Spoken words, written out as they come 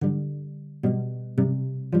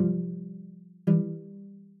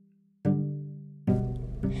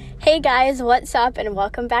Hey guys, what's up, and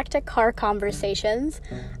welcome back to Car Conversations.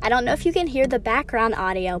 I don't know if you can hear the background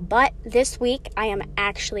audio, but this week I am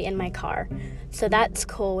actually in my car. So that's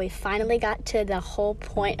cool. We finally got to the whole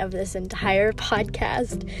point of this entire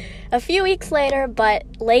podcast a few weeks later, but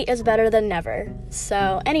late is better than never.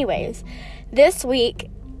 So anyways, this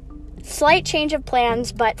week, slight change of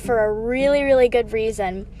plans, but for a really, really good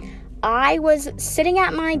reason. I was sitting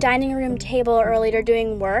at my dining room table earlier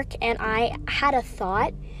doing work, and I had a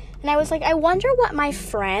thought. And I was like, I wonder what my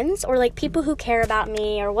friends or people who care about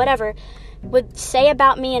me or whatever would say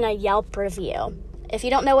about me in a Yelp review. If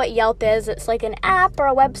you don't know what Yelp is, it's like an app or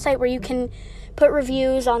a website where you can put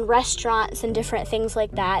reviews on restaurants and different things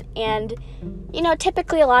like that. And,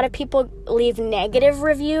 typically a lot of people leave negative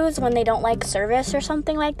reviews when they don't like service or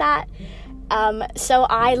something like that. So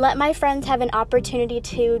I let my friends have an opportunity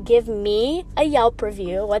to give me a Yelp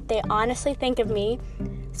review, what they honestly think of me.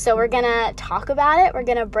 So we're going to talk about it. We're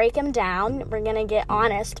going to break them down. We're going to get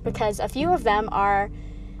honest because a few of them are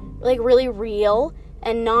really real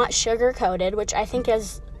and not sugar-coated, which I think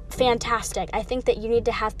is fantastic. I think that you need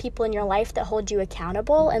to have people in your life that hold you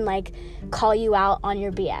accountable and call you out on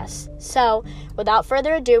your BS. So without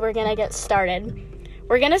further ado, we're going to get started.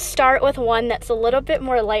 We're going to start with one that's a little bit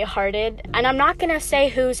more lighthearted, and I'm not going to say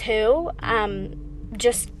who's who,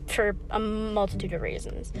 just for a multitude of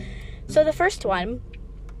reasons. So the first one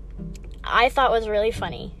I thought was really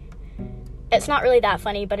funny. It's not really that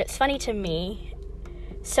funny, but it's funny to me.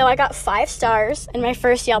 So I got 5 stars in my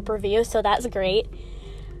first Yelp review, so that's great.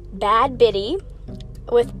 Bad Biddy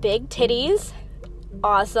with big titties.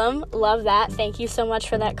 Awesome. Love that. Thank you so much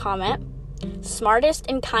for that comment. Smartest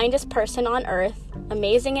and kindest person on earth.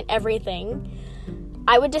 Amazing at everything.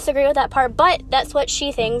 I would disagree with that part, but that's what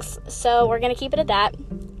she thinks, so we're going to keep it at that.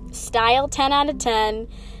 Style 10 out of 10.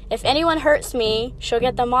 If anyone hurts me, she'll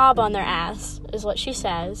get the mob on their ass, is what she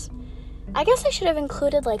says. I guess I should have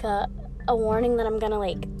included a warning that I'm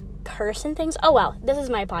gonna curse and things. Oh well, this is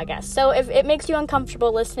my podcast. So if it makes you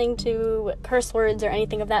uncomfortable listening to curse words or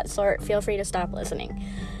anything of that sort, feel free to stop listening.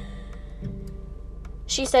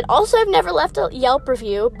 She said, also, I've never left a Yelp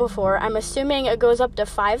review before. I'm assuming it goes up to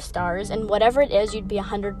 5 stars, and whatever it is, you'd be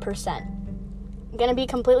 100%. I'm going to be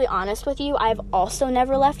completely honest with you. I've also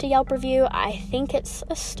never left a Yelp review. I think it's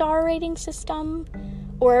a star rating system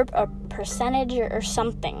or a percentage or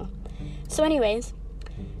something. So anyways,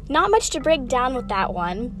 not much to break down with that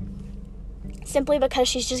one. Simply because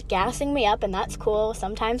she's just gassing me up, and that's cool.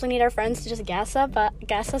 Sometimes we need our friends to just gas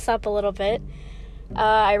us up a little bit.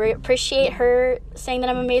 I appreciate her saying that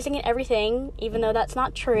I'm amazing at everything, even though that's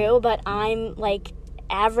not true, but I'm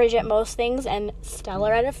average at most things and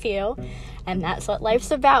stellar at a few, and that's what life's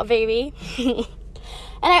about, baby. And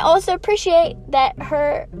I also appreciate that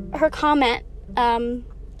her comment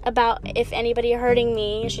about if anybody hurting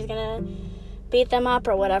me, she's gonna beat them up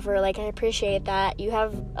or whatever. I appreciate that. You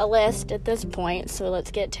have a list at this point, so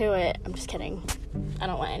let's get to it. I'm just kidding. I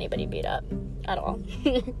don't want anybody beat up at all.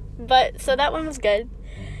 But so that one was good.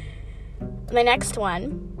 The next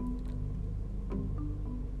one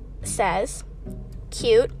says,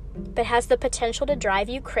 cute, but has the potential to drive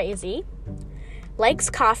you crazy.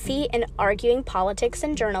 Likes coffee and arguing politics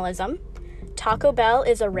and journalism. Taco Bell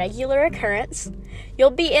is a regular occurrence.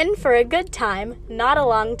 You'll be in for a good time, not a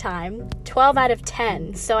long time. 12 out of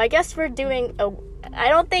 10. So I guess we're doing I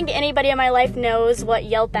don't think anybody in my life knows what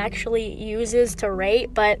Yelp actually uses to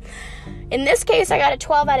rate, but in this case, I got a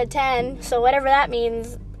 12 out of 10. So whatever that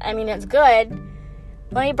means, it's good.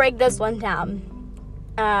 Let me break this one down.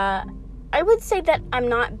 I would say that I'm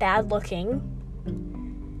not bad looking.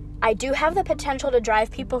 I do have the potential to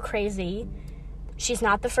drive people crazy. She's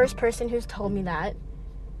not the first person who's told me that.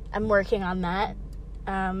 I'm working on that.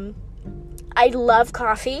 I love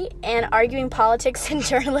coffee and arguing politics and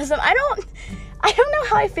journalism. I don't know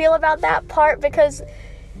how I feel about that part because,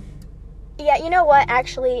 yeah, you know what?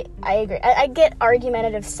 Actually, I agree. I get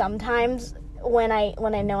argumentative sometimes when I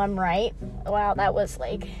know I'm right. Wow, that was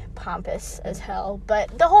pompous as hell.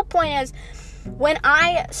 But the whole point is, when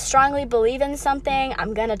I strongly believe in something,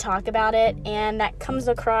 I'm gonna talk about it, and that comes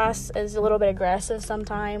across as a little bit aggressive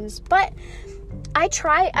sometimes. But I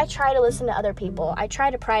try to listen to other people. I try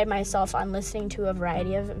to pride myself on listening to a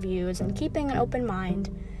variety of views and keeping an open mind.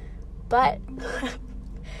 But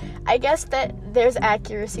I guess that there's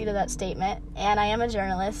accuracy to that statement, and I am a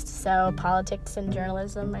journalist, so politics and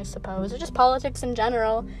journalism, I suppose, or just politics in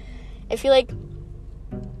general. I feel like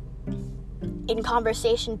in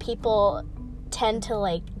conversation, people tend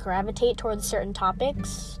to gravitate towards certain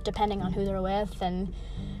topics depending on who they're with, and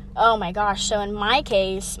oh my gosh, so in my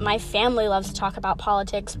case, my family loves to talk about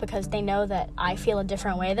politics because they know that I feel a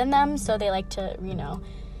different way than them, so they like to,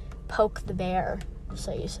 poke the bear,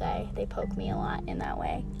 so you say. They poke me a lot in that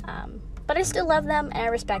way. But I still love them and I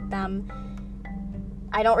respect them.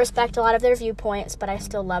 I don't respect a lot of their viewpoints, but I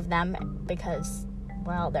still love them because,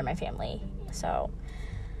 well, they're my family. So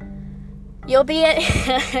you'll be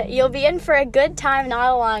in for a good time,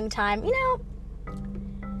 not a long time. You know,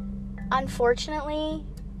 unfortunately,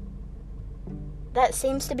 that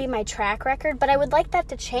seems to be my track record, but I would like that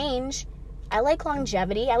to change. I like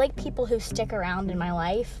longevity. I like people who stick around in my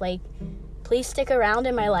life. Like, please stick around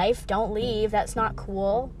in my life. Don't leave. That's not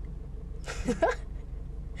cool.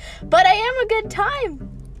 But I am a good time,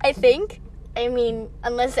 I think. I mean,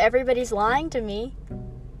 unless everybody's lying to me,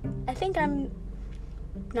 I think I'm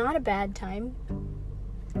not a bad time.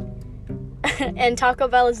 And Taco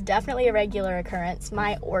Bell is definitely a regular occurrence.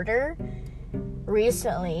 My order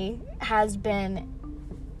recently has been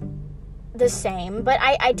the same, but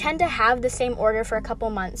I tend to have the same order for a couple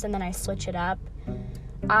months and then I switch it up.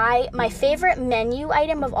 My favorite menu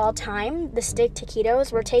item of all time, the steak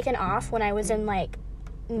taquitos, were taken off when I was in like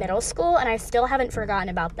middle school, and I still haven't forgotten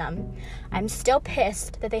about them. I'm still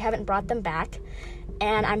pissed that they haven't brought them back,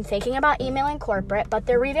 and I'm thinking about emailing corporate, but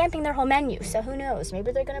they're revamping their whole menu, so who knows,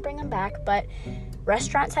 maybe they're gonna bring them back. But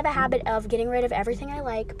restaurants have a habit of getting rid of everything I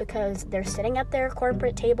like because they're sitting at their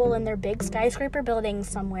corporate table in their big skyscraper building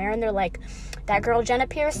somewhere, and they're like, that girl Jenna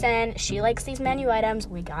Pearson, she likes these menu items,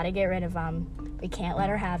 we gotta get rid of them, we can't let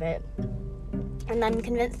her have it. And I'm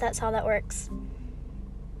convinced that's how that works.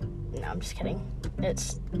 No, I'm just kidding.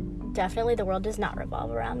 It's definitely, the world does not revolve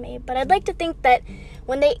around me. But I'd like to think that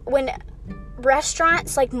when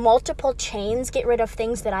restaurants, like multiple chains, get rid of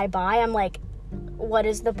things that I buy, I'm like, what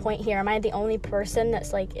is the point here? Am I the only person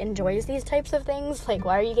that's like enjoys these types of things? Like,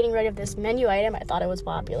 why are you getting rid of this menu item? I thought it was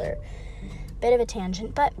popular. Bit of a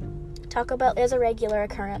tangent, but Taco Bell is a regular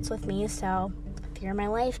occurrence with me, so if you're in my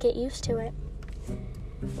life, get used to it.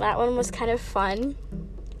 That one was kind of fun.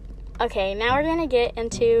 Okay, now we're gonna get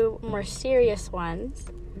into more serious ones,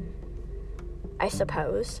 I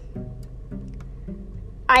suppose.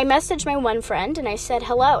 I messaged my one friend and I said,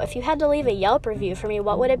 hello, if you had to leave a Yelp review for me,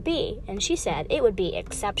 what would it be? And she said, it would be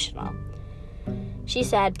exceptional. She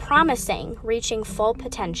said, promising, reaching full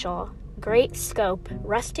potential, great scope,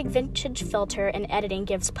 rustic vintage filter and editing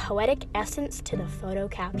gives poetic essence to the photo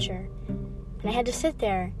capture. And I had to sit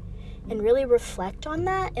there and really reflect on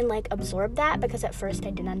that and like absorb that, because at first I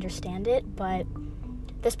didn't understand it, but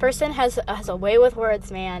this person has a way with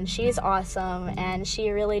words, man. She's awesome, and she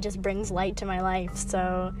really just brings light to my life,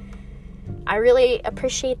 so I really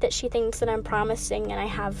appreciate that she thinks that I'm promising and I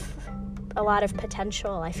have a lot of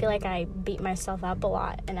potential. I feel like I beat myself up a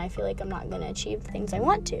lot, and I feel like I'm not going to achieve the things I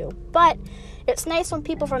want to, but it's nice when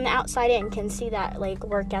people from the outside in can see that like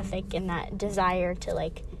work ethic and that desire to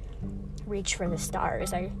like reach for the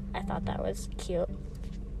stars. I thought that was cute,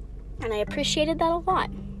 and I appreciated that a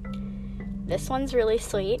lot. This one's really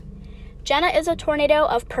sweet. Jenna is a tornado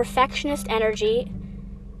of perfectionist energy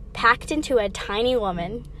packed into a tiny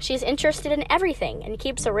woman. She's interested in everything and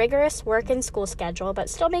keeps a rigorous work and school schedule, but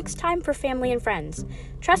still makes time for family and friends.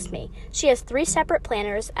 Trust me, she has 3 separate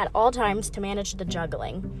planners at all times to manage the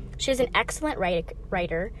juggling. She's an excellent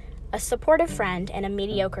writer, a supportive friend, and a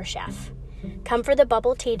mediocre chef. Come for the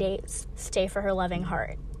bubble tea dates, stay for her loving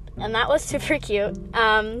heart. And that was super cute.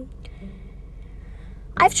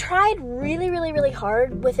 I've tried really, really, really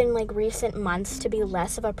hard within like recent months to be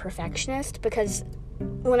less of a perfectionist, because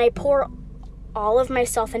when I pour all of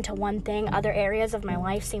myself into one thing, other areas of my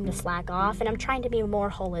life seem to slack off, and I'm trying to be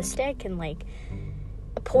more holistic and like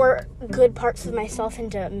pour good parts of myself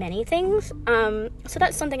into many things. So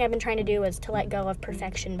that's something I've been trying to do, is to let go of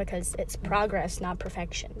perfection, because it's progress, not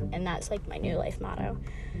perfection. And that's like my new life motto.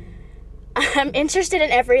 I'm interested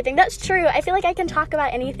in everything. That's true. I feel like I can talk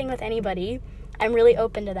about anything with anybody. I'm really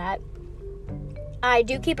open to that. I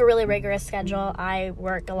do keep a really rigorous schedule. I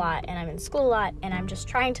work a lot and I'm in school a lot, and I'm just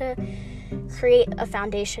trying to create a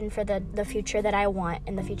foundation for the future that I want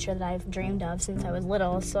and the future that I've dreamed of since I was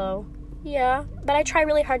little. So yeah, but I try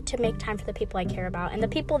really hard to make time for the people I care about, and the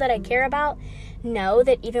people that I care about know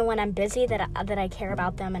that even when I'm busy that I care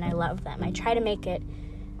about them and I love them. I try to make it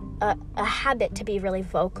a habit to be really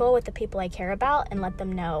vocal with the people I care about and let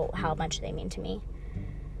them know how much they mean to me.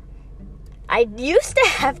 I used to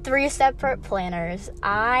have 3 separate planners.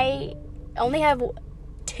 I only have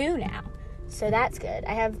 2 now, so that's good.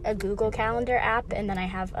 I have a Google Calendar app, and then I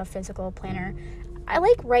have a physical planner. I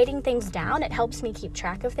like writing things down. It helps me keep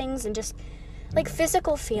track of things, and just like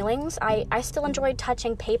physical feelings. I still enjoy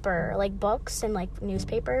touching paper, like books and like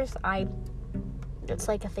newspapers. It's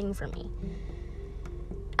like a thing for me.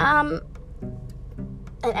 An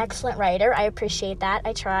excellent writer. I appreciate that.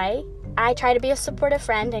 I try. I try to be a supportive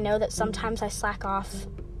friend. I know that sometimes I slack off,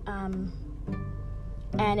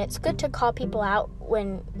 and it's good to call people out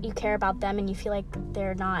when you care about them and you feel like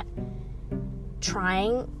they're not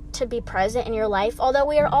trying to be present in your life. Although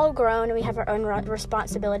we are all grown and we have our own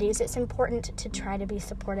responsibilities, it's important to try to be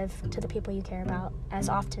supportive to the people you care about as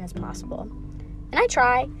often as possible. And I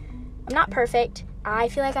try. I'm not perfect. I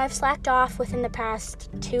feel like I've slacked off within the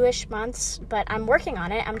past 2-ish months, but I'm working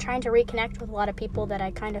on it. I'm trying to reconnect with a lot of people that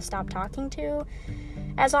I kind of stopped talking to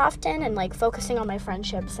as often, and like focusing on my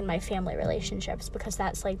friendships and my family relationships, because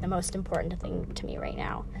that's like the most important thing to me right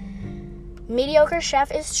now. Mediocre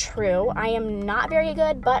chef is true. I am not very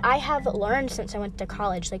good, but I have learned since I went to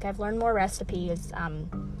college. Like, I've learned more recipes.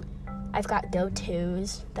 I've got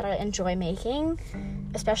go-tos that I enjoy making,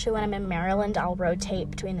 especially when I'm in Maryland. I'll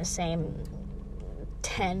rotate between the same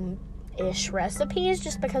 10-ish recipes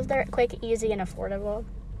just because they're quick, easy, and affordable.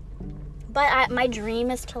 But my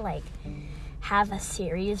dream is to like have a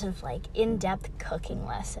series of like in-depth cooking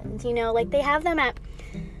lessons, you know, like they have them at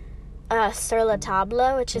Sur La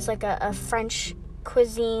Table, which is like a French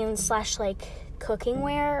cuisine / like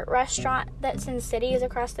cookingware restaurant that's in cities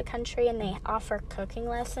across the country, and they offer cooking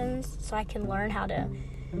lessons so I can learn how to,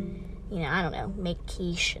 you know, I don't know, make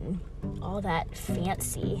quiche and all that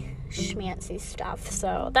fancy schmancy stuff.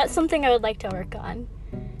 So that's something I would like to work on.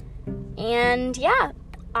 And yeah,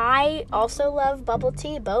 I also love bubble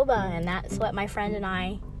tea, boba, and that's what my friend and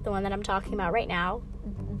I, the one that I'm talking about right now,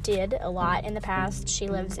 did a lot in the past. She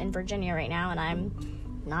lives in Virginia right now, and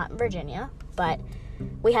I'm not in Virginia, but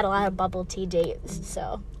we had a lot of bubble tea dates,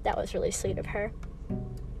 so that was really sweet of her.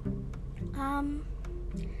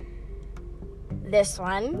 This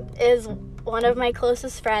one is one of my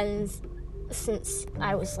closest friends since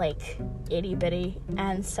I was like itty bitty,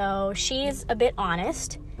 and so she's a bit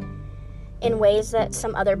honest in ways that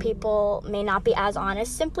some other people may not be as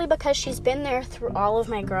honest, simply because she's been there through all of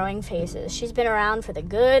my growing phases. She's been around for the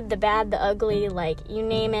good, the bad, the ugly, like you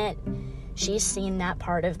name it. She's seen that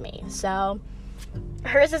part of me. So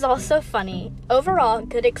hers is also funny. Overall,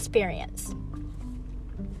 good experience.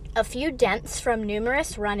 A few dents from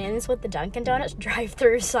numerous run-ins with the Dunkin' Donuts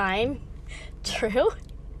drive-thru sign. True.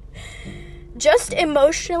 Just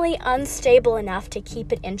emotionally unstable enough to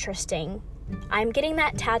keep it interesting. I'm getting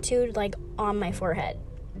that tattooed, like, on my forehead.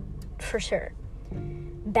 For sure.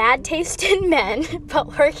 Bad taste in men,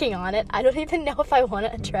 but working on it. I don't even know if I want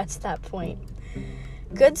to address that point.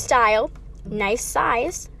 Good style. Nice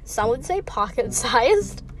size. Some would say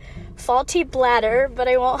pocket-sized. Faulty bladder, but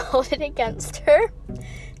I won't hold it against her.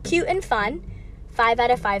 Cute and fun. 5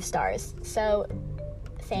 out of 5 stars. So,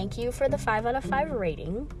 thank you for the 5 out of 5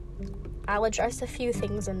 rating. I'll address a few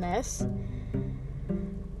things in this.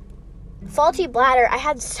 Faulty bladder. I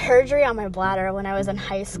had surgery on my bladder when I was in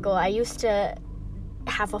high school. I used to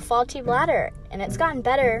have a faulty bladder, and it's gotten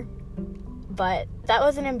better, but that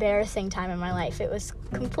was an embarrassing time in my life. It was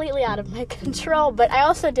completely out of my control, but I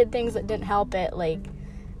also did things that didn't help it, like,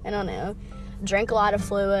 I don't know, drink a lot of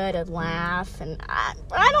fluid and laugh, and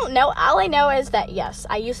I don't know. All I know is that, yes,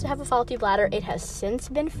 I used to have a faulty bladder. It has since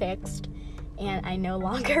been fixed, and I no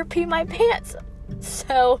longer pee my pants.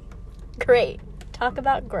 So, great. Talk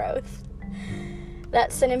about growth.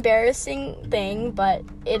 That's an embarrassing thing, but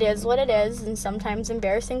it is what it is, and sometimes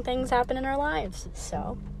embarrassing things happen in our lives,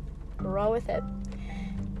 so roll with it.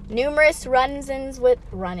 Numerous run-ins with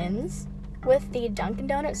the Dunkin'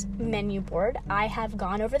 Donuts menu board. I have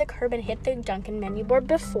gone over the curb and hit the Dunkin' menu board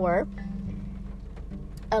before.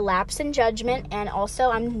 A lapse in judgment, and also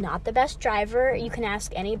I'm not the best driver. You can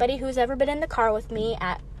ask anybody who's ever been in the car with me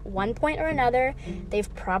at one point or another.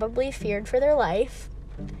 They've probably feared for their life.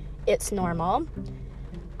 It's normal.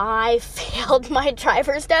 I failed my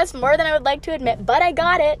driver's test more than I would like to admit, but I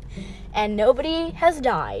got it, and nobody has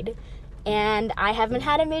died, and I haven't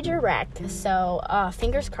had a major wreck, so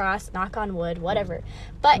fingers crossed, knock on wood, whatever.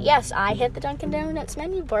 But yes, I hit the Dunkin' Donuts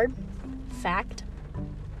menu board. Fact.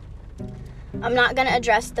 I'm not going to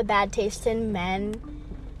address the bad taste in men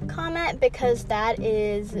comment, because that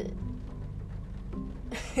is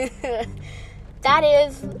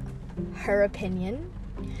her opinion.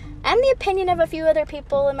 And the opinion of a few other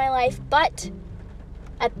people in my life, but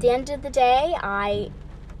at the end of the day, I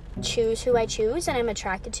choose who I choose, and I'm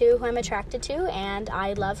attracted to who I'm attracted to, and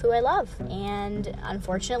I love who I love. And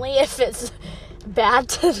unfortunately, if it's bad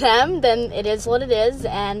to them, then it is what it is,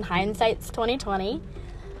 and hindsight's 2020.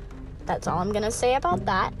 That's all I'm gonna say about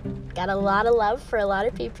that. Got a lot of love for a lot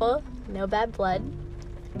of people, no bad blood.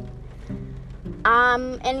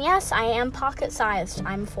 And yes, I am pocket-sized.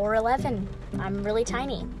 I'm 4'11". I'm really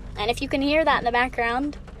tiny. And if you can hear that in the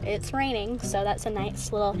background, it's raining, so that's a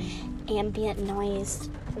nice little ambient noise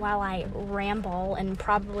while I ramble and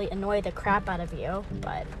probably annoy the crap out of you,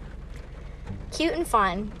 but cute and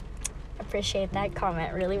fun. Appreciate that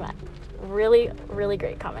comment really much. Really, really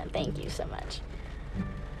great comment. Thank you so much.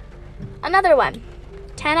 Another one.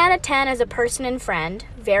 10 out of 10 as a person and friend.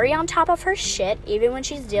 Very on top of her shit, even when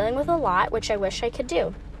she's dealing with a lot, which I wish I could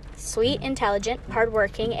do. Sweet, intelligent,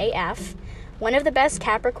 hardworking AF. One of the best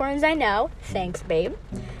Capricorns I know. Thanks, babe.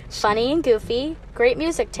 Funny and goofy. Great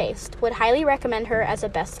music taste. Would highly recommend her as a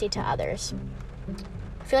bestie to others.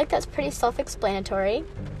 I feel like that's pretty self-explanatory.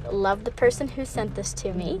 Love the person who sent this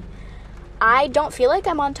to me. I don't feel like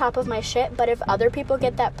I'm on top of my shit, but if other people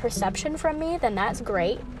get that perception from me, then that's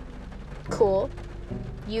great. Cool.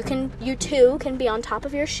 You too can be on top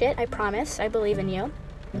of your shit, I promise. I believe in you.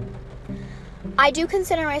 I do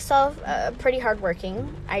consider myself pretty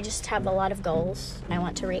hardworking. I just have a lot of goals I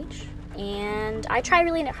want to reach. And I try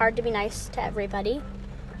really hard to be nice to everybody.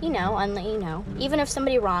 Even if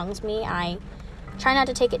somebody wrongs me, I try not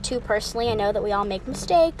to take it too personally. I know that we all make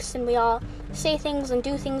mistakes, and we all say things and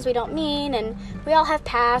do things we don't mean, and we all have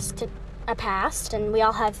a past, and we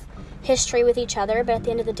all have history with each other. But at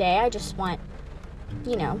the end of the day, I just want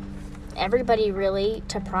everybody really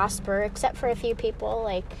to prosper, except for a few people,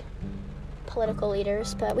 like political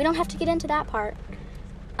leaders, but we don't have to get into that part.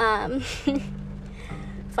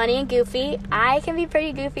 Funny and goofy. I can be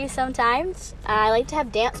pretty goofy sometimes. I like to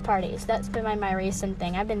have dance parties. That's been my recent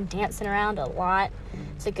thing. I've been dancing around a lot.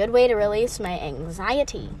 It's a good way to release my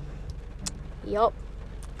anxiety. Yup.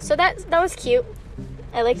 So that was cute.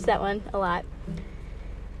 I liked that one a lot.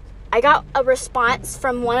 I got a response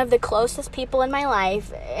from one of the closest people in my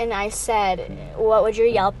life, and I said, "What would your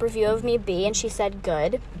Yelp review of me be?" And she said,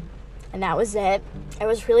 "Good." And that was it. I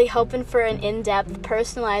was really hoping for an in-depth,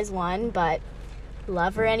 personalized one, but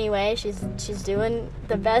love her anyway. She's doing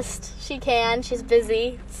the best she can. She's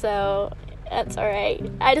busy, so that's all right.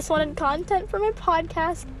 I just wanted content for my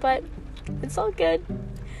podcast, but it's all good.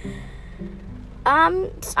 I'm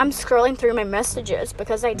scrolling through my messages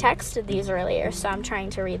because I texted these earlier, so I'm trying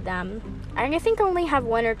to read them. I think I only have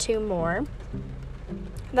one or two more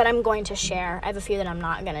that I'm going to share. I have a few that I'm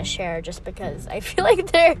not going to share just because I feel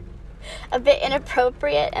like they're a bit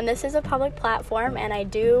inappropriate, and this is a public platform, and I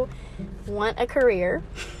do want a career.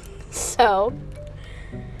 So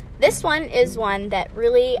this one is one that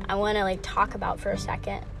really I want to talk about for a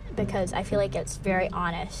second because I feel like it's very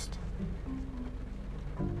honest.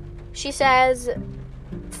 She says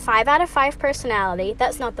 5 out of 5 personality.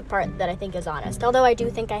 That's not the part that I think is honest. Although I do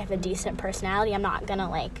think I have a decent personality. I'm not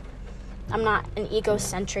an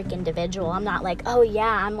egocentric individual. I'm not oh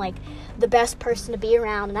yeah, I'm the best person to be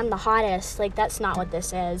around and I'm the hottest. That's not what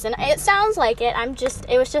this is. And it sounds like it.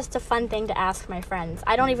 It was just a fun thing to ask my friends.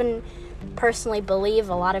 I don't even personally believe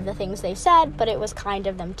a lot of the things they said, but it was kind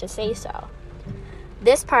of them to say so.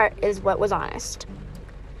 This part is what was honest.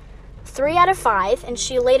 3 out of 5, and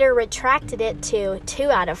she later retracted it to 2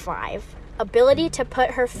 out of 5. Ability to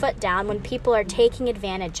put her foot down when people are taking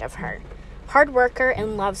advantage of her. Hard worker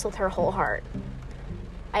and loves with her whole heart.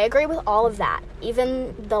 I agree with all of that,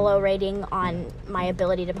 even the low rating on my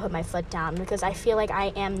ability to put my foot down, because I feel like I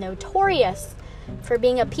am notorious for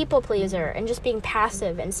being a people pleaser and just being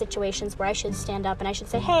passive in situations where I should stand up and I should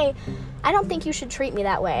say, hey, I don't think you should treat me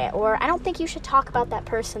that way, or I don't think you should talk about that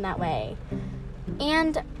person that way.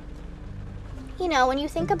 And when you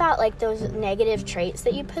think about those negative traits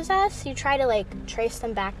that you possess, you try to trace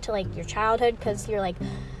them back to your childhood, because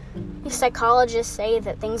psychologists say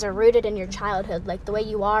that things are rooted in your childhood. The way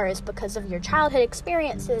you are is because of your childhood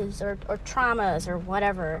experiences or traumas or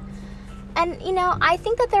whatever. And I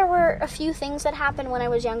think that there were a few things that happened when I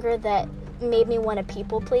was younger that made me want to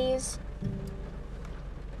people please.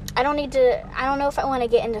 I don't know if I want to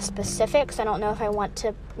get into specifics. I don't know if I want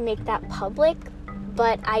to make that public.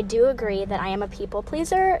 But I do agree that I am a people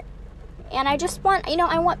pleaser, and I just want,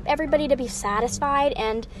 I want everybody to be satisfied,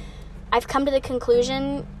 and I've come to the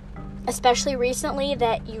conclusion, especially recently,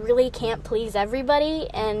 that you really can't please everybody,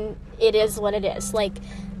 and it is what it is.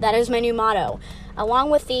 That is my new motto. Along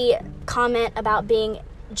with the comment about being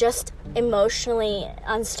just emotionally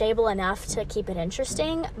unstable enough to keep it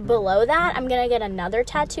interesting, below that, I'm going to get another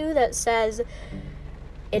tattoo that says,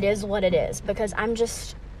 it is what it is, because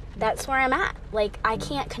that's where I'm at. I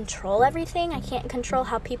can't control everything. I can't control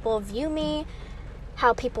how people view me,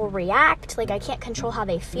 how people react. I can't control how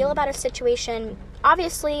they feel about a situation.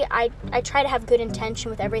 Obviously, I try to have good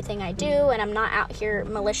intention with everything I do, and I'm not out here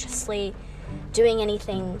maliciously doing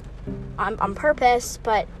anything on purpose,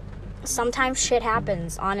 but sometimes shit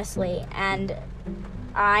happens, honestly, and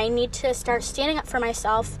I need to start standing up for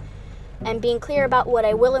myself and being clear about what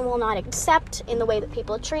I will and will not accept in the way that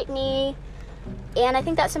people treat me. And I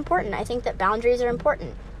think that's important. I think that boundaries are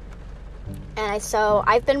important. And so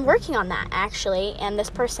I've been working on that, actually. And this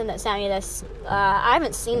person that sent me this, I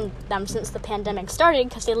haven't seen them since the pandemic started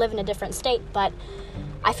because they live in a different state. But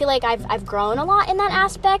I feel like I've grown a lot in that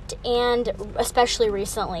aspect, and especially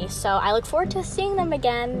recently. So I look forward to seeing them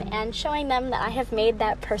again and showing them that I have made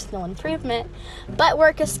that personal improvement. But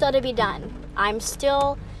work is still to be done. I'm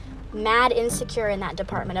still mad insecure in that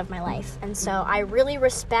department of my life. And so I really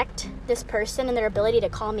respect this person and their ability to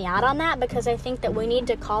call me out on that, because I think that we need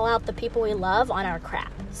to call out the people we love on our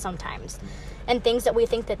crap sometimes, and things that we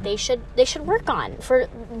think that they should work on for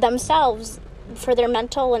themselves, for their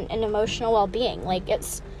mental and emotional well-being. Like,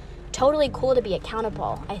 it's totally cool to be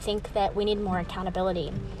accountable. I think that we need more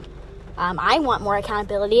accountability. I want more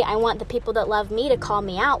accountability. I want the people that love me to call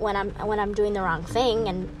me out when I'm doing the wrong thing,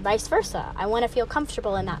 and vice versa. I want to feel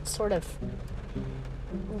comfortable in that sort of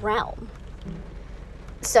realm.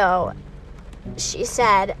 So she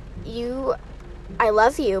said, I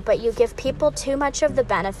love you, but you give people too much of the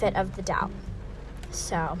benefit of the doubt.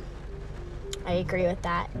 So I agree with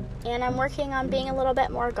that. And I'm working on being a little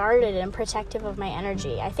bit more guarded and protective of my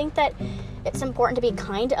energy. I think that it's important to be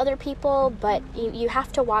kind to other people, but you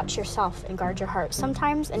have to watch yourself and guard your heart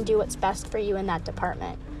sometimes and do what's best for you in that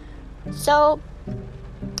department. So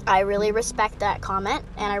I really respect that comment,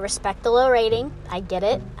 and I respect the low rating. I get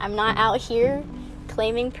it. I'm not out here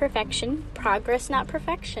claiming perfection. Progress, not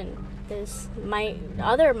perfection, is my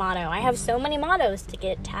other motto. I have so many mottos to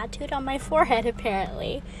get tattooed on my forehead,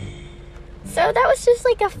 apparently. So that was just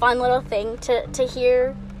like a fun little thing to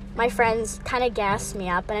hear my friends kind of gas me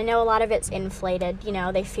up. And I know a lot of it's inflated.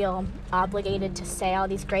 They feel obligated to say all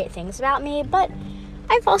these great things about me. But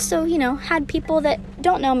I've also, had people that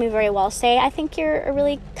don't know me very well say, I think you're a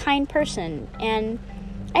really kind person. And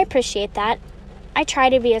I appreciate that. I try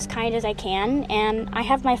to be as kind as I can. And I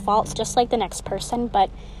have my faults just like the next person. But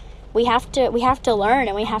we have to learn,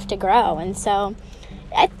 and we have to grow. And so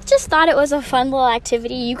I just thought it was a fun little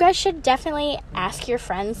activity. You guys should definitely ask your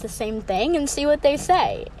friends the same thing and see what they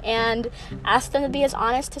say. And ask them to be as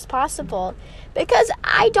honest as possible. Because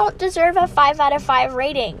I don't deserve a 5 out of 5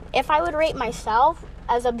 rating. If I would rate myself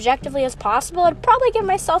as objectively as possible, I'd probably give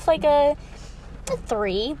myself like a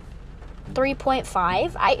 3.5.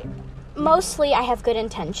 I have good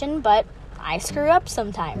intention, but I screw up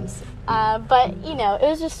sometimes. But, it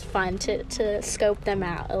was just fun to scope them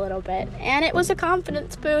out a little bit. And it was a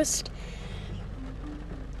confidence boost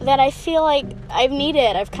that I feel like I've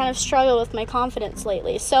needed. I've kind of struggled with my confidence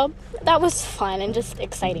lately. So that was fun and just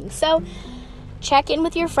exciting. So check in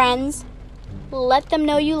with your friends. Let them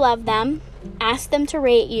know you love them. Ask them to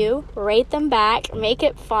rate you. Rate them back. Make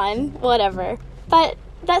it fun. Whatever. But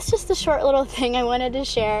that's just a short little thing I wanted to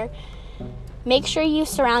share. Make sure you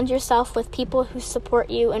surround yourself with people who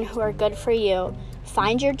support you and who are good for you.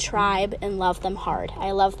 Find your tribe and love them hard.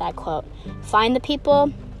 I love that quote. Find the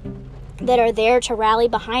people that are there to rally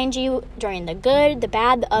behind you during the good, the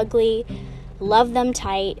bad, the ugly. Love them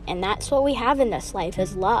tight. And that's what we have in this life,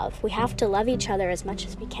 is love. We have to love each other as much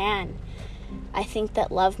as we can. I think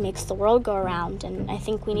that love makes the world go around, and I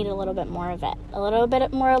think we need a little bit more of it. A little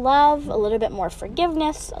bit more love, a little bit more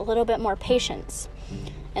forgiveness, a little bit more patience.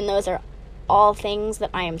 And those are all things that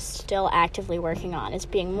I am still actively working on, is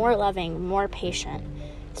being more loving, more patient,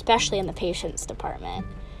 especially in the patience department.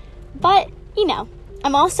 But,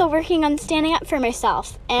 I'm also working on standing up for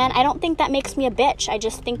myself, and I don't think that makes me a bitch. I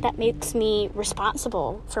just think that makes me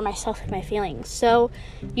responsible for myself and my feelings. So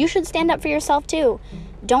you should stand up for yourself too.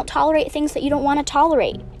 Don't tolerate things that you don't want to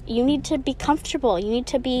tolerate. You need to be comfortable. You need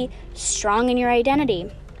to be strong in your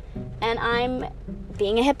identity. And I'm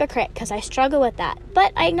being a hypocrite because I struggle with that.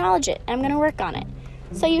 But I acknowledge it. I'm going to work on it.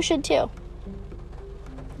 So you should too.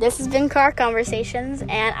 This has been Car Conversations,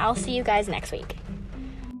 and I'll see you guys next week.